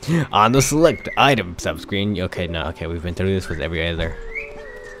on the select item subscreen. Okay, no, okay, we've been through this with every other.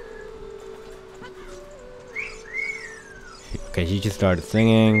 Okay, she just started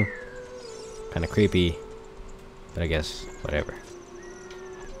singing. Kind of creepy, but I guess whatever.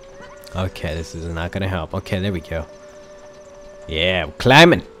 Okay, this is not gonna help. Okay, there we go. Yeah,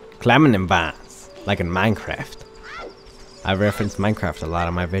 climbing in vines, like in Minecraft. I reference Minecraft a lot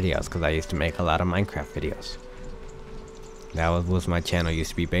in my videos because I used to make a lot of Minecraft videos. That was what my channel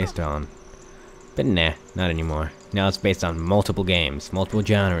used to be based on. But nah, not anymore. Now it's based on multiple games, multiple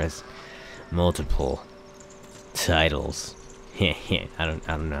genres, multiple titles. I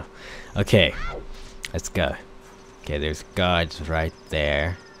don't know. Okay, let's go. Okay, there's guards right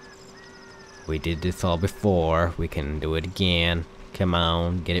there. We did this all before. We can do it again. Come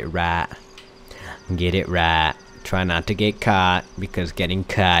on, get it right. Get it right. Try not to get caught, because getting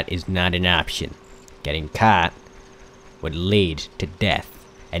caught is not an option. Getting caught would lead to death,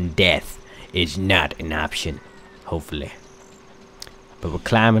 and death is not an option. Hopefully. But we're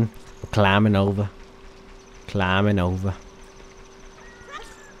climbing over. Climbing over.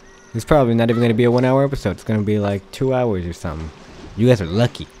 It's probably not even going to be a 1 hour episode. It's going to be like 2 hours or something. You guys are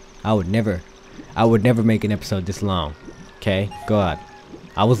lucky. I would never make an episode this long. Okay? God.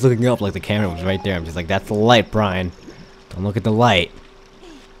 I was looking up like the camera was right there. I'm just like, that's the light, Brian. Don't look at the light.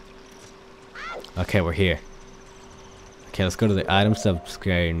 Okay, we're here. Okay, let's go to the item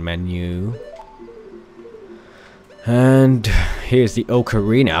subscreen menu. And here's the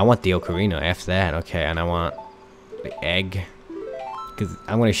ocarina. I want the ocarina. F that. Okay, and I want the egg. Because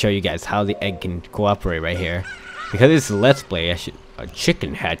I'm going to show you guys how the egg can cooperate right here. Because it's a let's play, a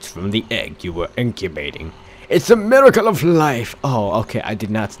chicken hatched from the egg you were incubating. It's a miracle of life. Oh, okay, I did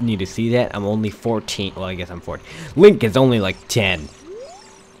not need to see that. I'm only 14. Well, I guess I'm 14. Link is only like 10.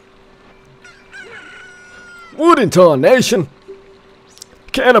 What in tarnation?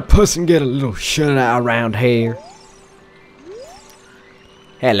 Can a person get a little shut-eye around here?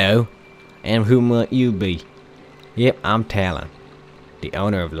 Hello, and who might you be? Yep, I'm Talon, the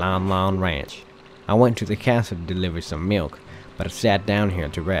owner of Lon Lon Ranch. I went to the castle to deliver some milk, but I sat down here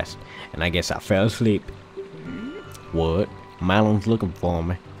to rest, and I guess I fell asleep. What? Malon's looking for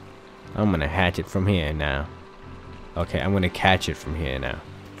me. I'm gonna hatch it from here now. Okay, I'm gonna catch it from here now.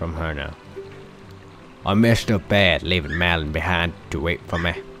 From her now. I messed up bad leaving Malon behind to wait for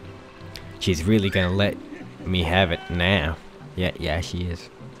me. She's really gonna let me have it now. Yeah, she is.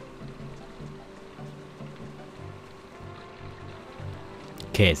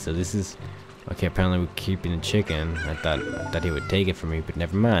 Okay, so this is... Okay, apparently we're keeping the chicken. I thought he would take it from me, but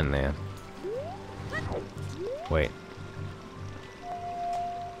never mind then. Wait.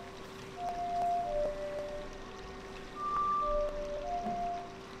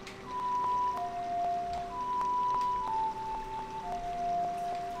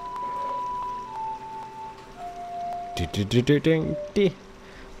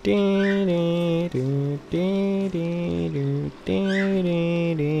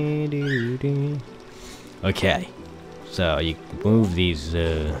 Okay, so you move these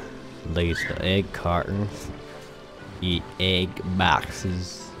egg cartons, egg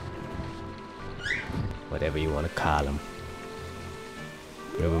boxes, whatever you want to call them.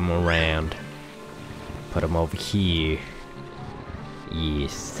 Move them around. Put them over here.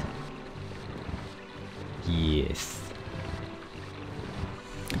 Yes. Yes.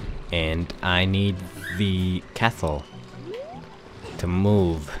 And I need the castle to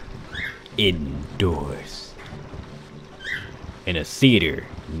move indoors in a theater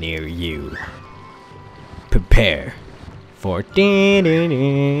near you. Prepare for okay,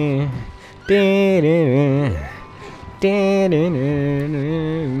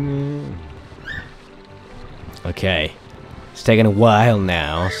 it's taking a while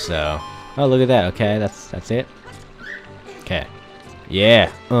now, so oh, look at that. Okay, that's it. Okay,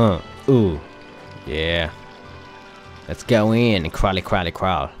 yeah, ooh, yeah. Let's go in and crawly, crawly,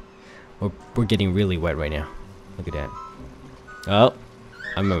 crawl. We're getting really wet right now. Look at that. Oh,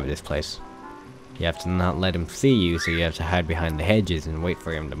 I remember this place. You have to not let him see you, so you have to hide behind the hedges and wait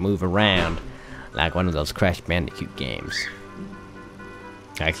for him to move around like one of those Crash Bandicoot games.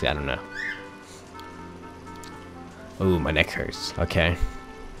 Actually, I don't know. Ooh, my neck hurts. Okay.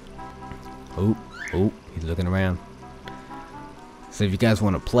 Ooh, he's looking around. So if you guys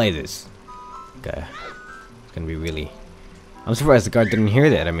want to play this, okay, it's gonna be really... I'm surprised the guard didn't hear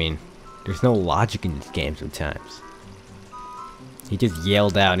that. I mean, there's no logic in this game sometimes. He just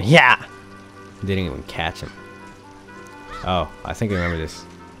yelled out, yeah! Didn't even catch him. Oh, I think I remember this.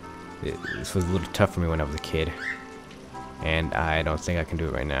 This was a little tough for me when I was a kid. And I don't think I can do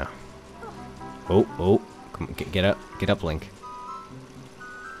it right now. Oh, come on, get up, Link.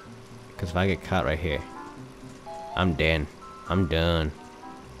 Because if I get caught right here, I'm dead. I'm done.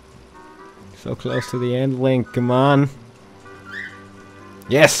 So close to the end, Link, come on.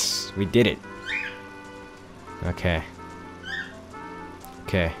 Yes, we did it. Okay.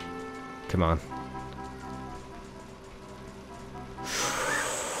 Okay, come on.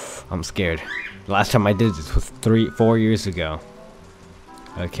 I'm scared. The last time I did this was 4 years ago.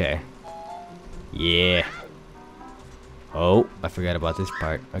 Okay. Yeah. Oh, I forgot about this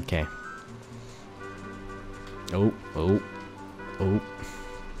part. Okay. Oh.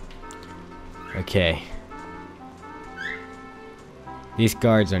 Okay. These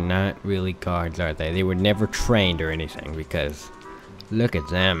guards are not really guards, are they? They were never trained or anything, because look at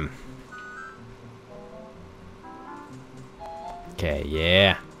them. Okay,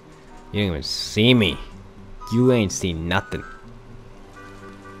 yeah. You didn't even see me. You ain't seen nothing.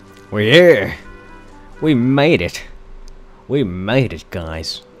 We're here. We made it. We made it,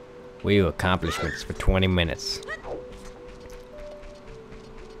 guys. We do accomplishments for 20 minutes.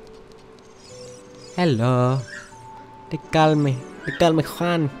 Hello. They call me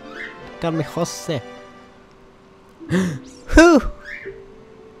Juan. They call me Jose. Who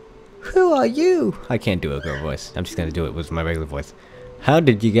are you? I can't do a girl voice. I'm just gonna do it with my regular voice. How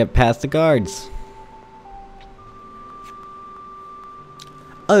did you get past the guards?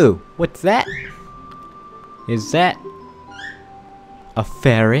 Oh, what's that? Is that a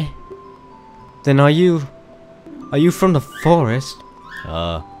fairy? Then are you from the forest?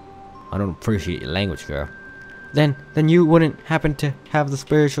 I don't appreciate your language, girl. Then you wouldn't happen to have the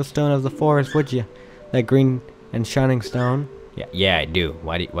spiritual stone of the forest, would you? That green and shining stone? Yeah, I do.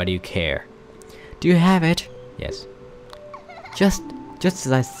 Why do you care? Do you have it? Yes. Just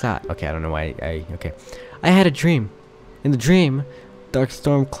as I thought. Okay, I don't know why okay. I had a dream. In the dream, dark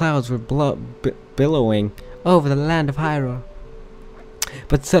storm clouds were billowing over the land of Hyrule.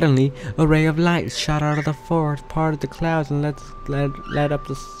 But suddenly, a ray of light shot out of the forest, parted the clouds, and led up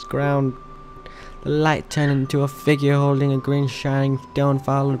the ground. The light turned into a figure holding a green shining stone,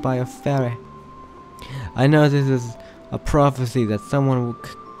 followed by a fairy. I know this is a prophecy that someone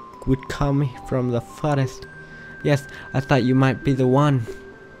would come from the forest. Yes, I thought you might be the one.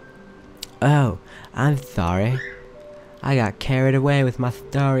 Oh, I'm sorry. I got carried away with my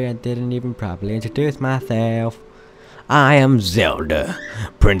story and didn't even properly introduce myself. I am Zelda,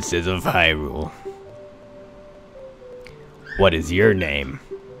 Princess of Hyrule. What is your name?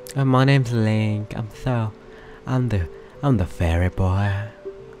 My name's Link. I'm the fairy boy.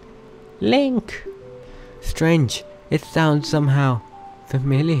 Link. Strange. It sounds somehow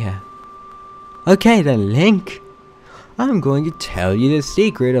familiar. Okay then, Link. I'm going to tell you the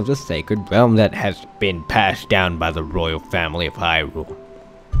secret of the sacred realm that has been passed down by the royal family of Hyrule.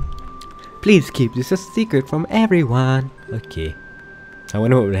 Please keep this a secret from everyone. Okay. I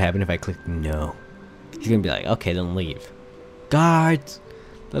wonder what would happen if I clicked no. he's gonna be like, okay, then leave. Guards!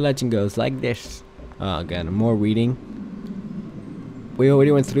 The legend goes like this. Oh god, more reading. We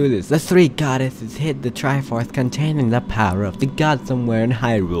already went through this. The three goddesses hid the Triforce containing the power of the gods somewhere in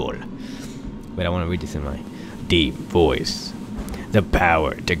Hyrule. Wait, I want to read this in my deep voice. The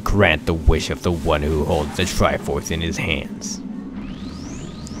power to grant the wish of the one who holds the Triforce in his hands.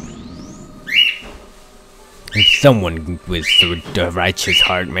 If someone with the righteous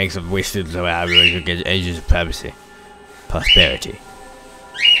heart makes a wish to the Hyrule, get ages of prosperity.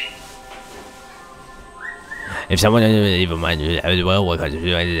 If someone has an evil mind, well, what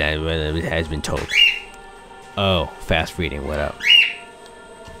has been told. Oh, fast reading, what up?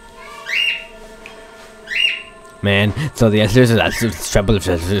 Man, so the answer is the trouble of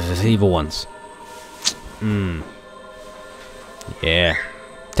the evil ones. Yeah.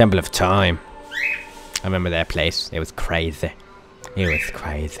 Temple of Time. I remember that place. It was crazy. It was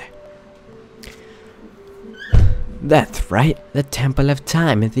crazy. That's right. The Temple of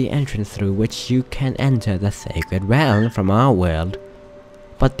Time is the entrance through which you can enter the sacred realm from our world.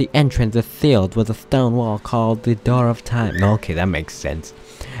 But the entrance is sealed with a stone wall called the Door of Time. Okay, that makes sense.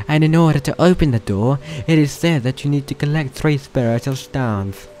 And in order to open the door, it is said that you need to collect 3 spiritual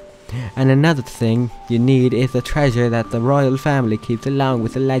stones. And another thing you need is the treasure that the royal family keeps along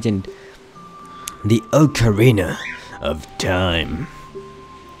with the legend. The Ocarina of Time.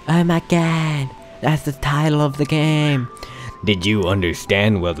 Oh my god, that's the title of the game. Did you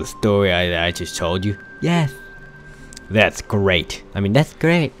understand well the story I just told you? Yes. That's great. I mean, that's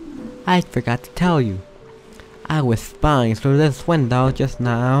great. I forgot to tell you. I was spying through this window just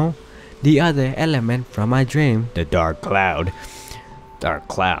now. The other element from my dream, the dark cloud. Dark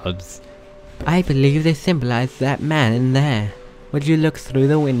clouds. I believe they symbolize that man in there. Would you look through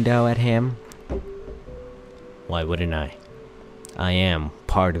the window at him? Why wouldn't I? I am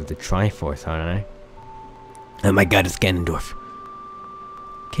part of the Triforce, aren't I? Oh my god, it's Ganondorf.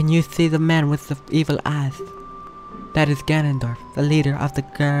 Can you see the man with the evil eyes? That is Ganondorf, the leader of the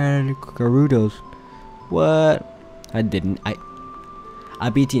Gerudos. What? I didn't. I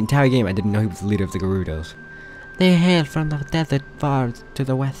beat the entire game. I didn't know he was the leader of the Gerudos. They hail from the desert far to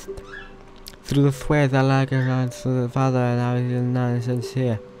the west. Through the swears I like the father and I was nonsense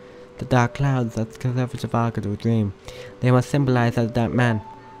here. The dark clouds that covered the fog of the dream. They must symbolize as that man.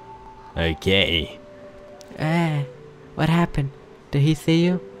 Okay. What happened? Did he see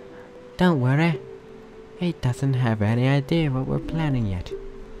you? Don't worry. He doesn't have any idea what we're planning yet.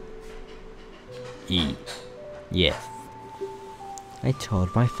 Yes. I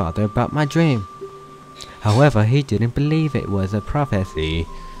told my father about my dream. However, he didn't believe it was a prophecy.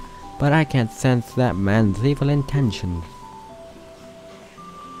 But I can't sense that man's evil intentions.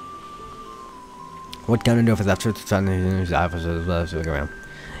 What Ganondorf is after the sun his officers loves to look around.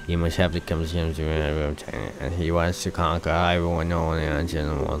 He must have to come to him to he wants to conquer everyone knowing the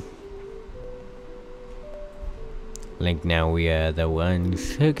ancient world. Link, now we are the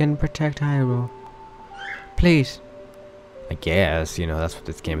ones who can protect Hyrule. Please. I guess, you know, that's what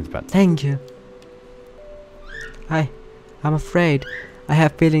this game is about. Thank you. I'm afraid. I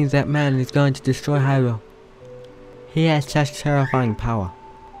have feelings that man is going to destroy Hyrule. He has such terrifying power.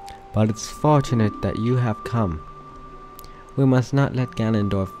 But it's fortunate that you have come. We must not let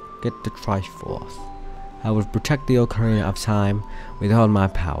Ganondorf get the Triforce. I will protect the Ocarina of Time with all my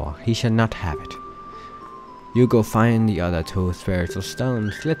power. He shall not have it. You go find the other 2 spiritual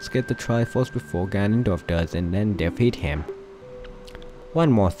stones. Let's get the Triforce before Ganondorf does and then defeat him. One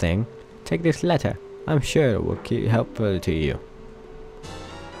more thing. Take this letter. I'm sure it will be helpful to you.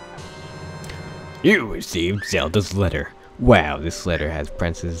 You received Zelda's letter. Wow, this letter has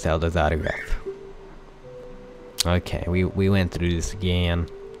Princess Zelda's autograph. Okay, we went through this again.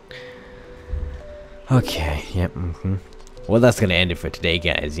 Okay, yep, Well, that's gonna end it for today,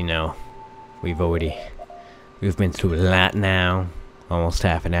 guys. You know, we've been through a lot now. Almost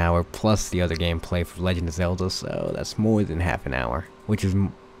half an hour, plus the other gameplay for Legend of Zelda, so that's more than half an hour. Which is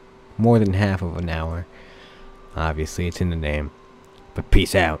more than half of an hour. Obviously, it's in the name. But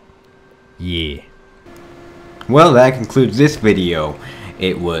peace out. Yeah. Well, that concludes this video.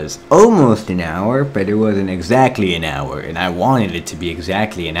 It was almost an hour, but it wasn't exactly an hour, and I wanted it to be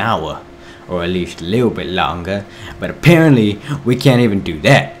exactly an hour, or at least a little bit longer, but apparently we can't even do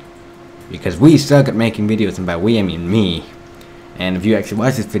that, because we suck at making videos, and by we I mean me. And if you actually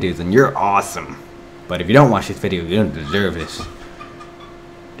watch this video, then you're awesome. But if you don't watch this video, you don't deserve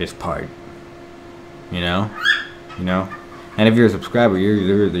this part. You know? And if you're a subscriber,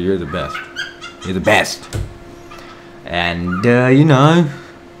 you're the best. You're the best. And you know,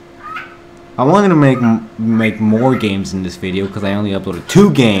 I wanted to make more games in this video because I only uploaded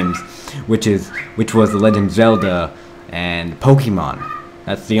 2 games, which was The Legend of Zelda and Pokemon.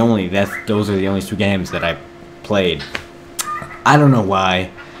 Those are the only 2 games that I played. I don't know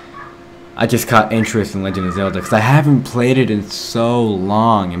why. I just caught interest in Legend of Zelda because I haven't played it in so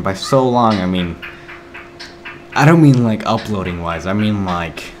long, and by so long I mean, I don't mean like uploading wise, I mean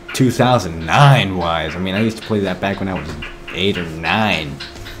like 2009 wise. I mean, I used to play that back when I was 8 or 9.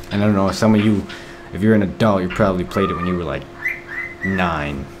 And I don't know, some of you, if you're an adult, you probably played it when you were like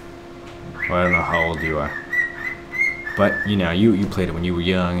 9. Well, I don't know how old you are. But, you know, you played it when you were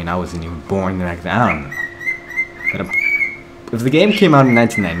young, and I wasn't even born back then. I don't know. But if the game came out in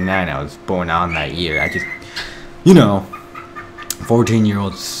 1999, I was born on that year. I just, you know,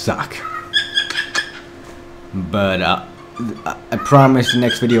 14-year-olds suck. But, I promise the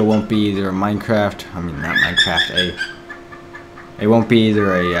next video won't be either a Minecraft, it won't be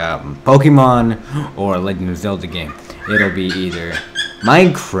either a Pokemon or a Legend of Zelda game. It'll be either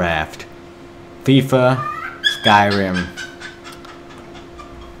Minecraft, FIFA, Skyrim,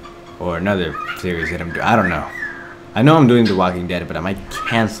 or another series that I'm doing. I don't know. I know I'm doing The Walking Dead, but I might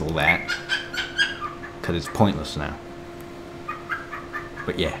cancel that because it's pointless now.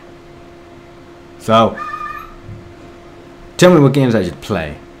 But yeah. So, tell me what games I should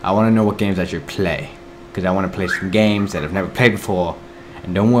play. I want to know what games I should play, because I want to play some games that I've never played before.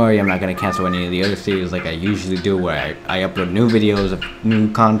 And don't worry, I'm not going to cancel any of the other series like I usually do, where I upload new videos of new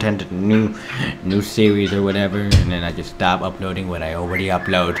content, new series or whatever, and then I just stop uploading what I already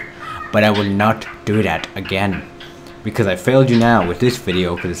upload. But I will not do that again, because I failed you now with this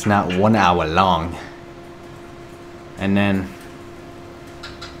video, because it's not 1 hour long. And then,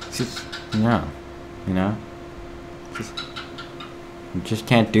 it's just, no, you know, you just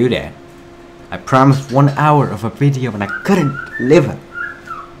can't do that. I promised 1 hour of a video and I couldn't deliver,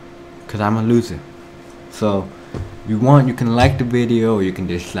 because I'm a loser. So, if you want, you can like the video, or you can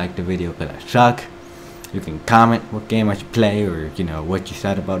dislike the video because I suck. You can comment what game I should play, or, you know, what you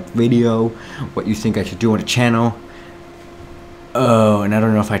said about the video, what you think I should do on the channel. Oh, and I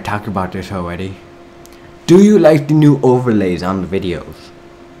don't know if I talked about this already. Do you like the new overlays on the videos?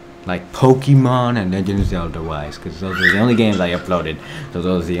 Like Pokemon and Legend of Zelda wise, because those are the only games I uploaded. So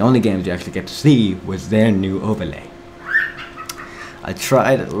those are the only games you actually get to see was their new overlay. I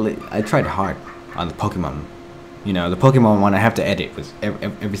tried hard on the Pokemon. You know, the Pokemon one I have to edit with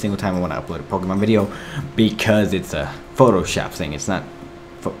every single time I want to upload a Pokemon video, because it's a Photoshop thing. It's not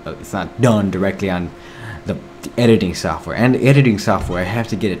done directly on the editing software. And the editing software, I have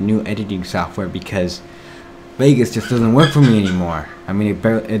to get a new editing software because Vegas just doesn't work for me anymore. I mean,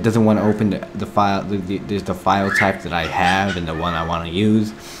 it doesn't want to open the file. There's the file type that I have and the one I want to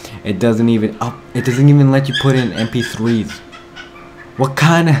use. It doesn't even let you put in MP3s. What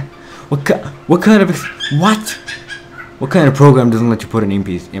kind of program doesn't let you put an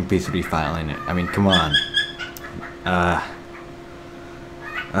MP3 file in it? I mean, come on.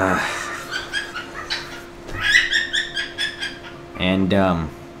 And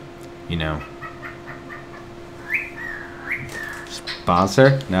you know.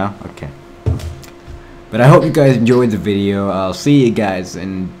 Sponsor? No? Okay. But I hope you guys enjoyed the video. I'll see you guys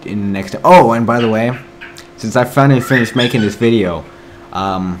in the next. Oh, and by the way, since I finally finished making this video,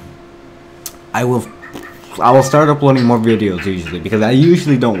 I will start uploading more videos usually, because I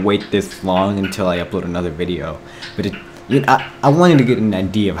usually don't wait this long until I upload another video. But I wanted to get an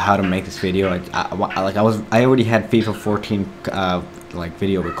idea of how to make this video. I already had FIFA 14 like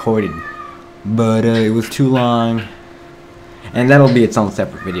video recorded, but it was too long. And that'll be its own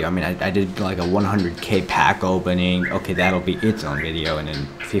separate video. I mean, I did like a 100k pack opening. Okay, that'll be its own video, and then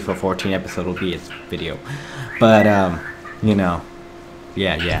FIFA 14 episode will be its video. But you know,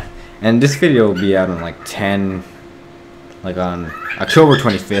 yeah. And this video will be out on like on October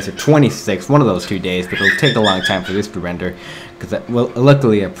 25th or 26th, one of those 2 days. But it'll take a long time for this to render, because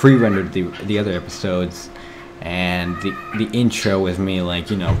luckily I pre-rendered the other episodes, and the intro was me like,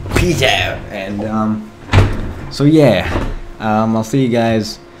 you know, peace out. And so yeah. I'll see you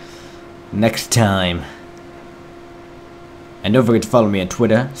guys next time. And don't forget to follow me on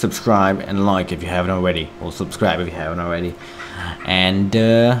Twitter, subscribe, and like if you haven't already. Or subscribe if you haven't already. And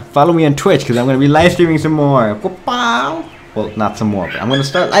follow me on Twitch, because I'm going to be live streaming some more. Well, not some more, but I'm going to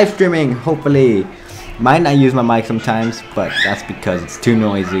start live streaming, hopefully. Might not use my mic sometimes, but that's because it's too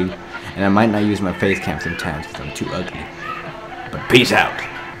noisy. And I might not use my face cam sometimes because I'm too ugly. But peace out.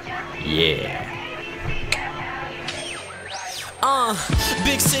 Yeah.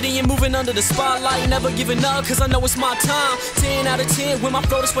 Big city and moving under the spotlight, never giving up cause I know it's my time. 10 out of 10 when my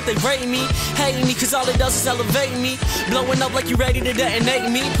flow is what they rate me. Hate me cause all it does is elevate me. Blowing up like you ready to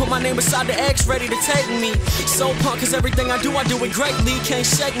detonate me. Put my name beside the X, ready to take me. So punk cause everything I do it greatly. Can't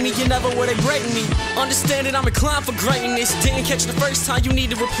shake me, you never would they break me. Understand it, I'm inclined for greatness. Didn't catch the first time, you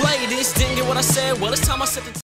need to replay this. Didn't get what I said, well it's time I set the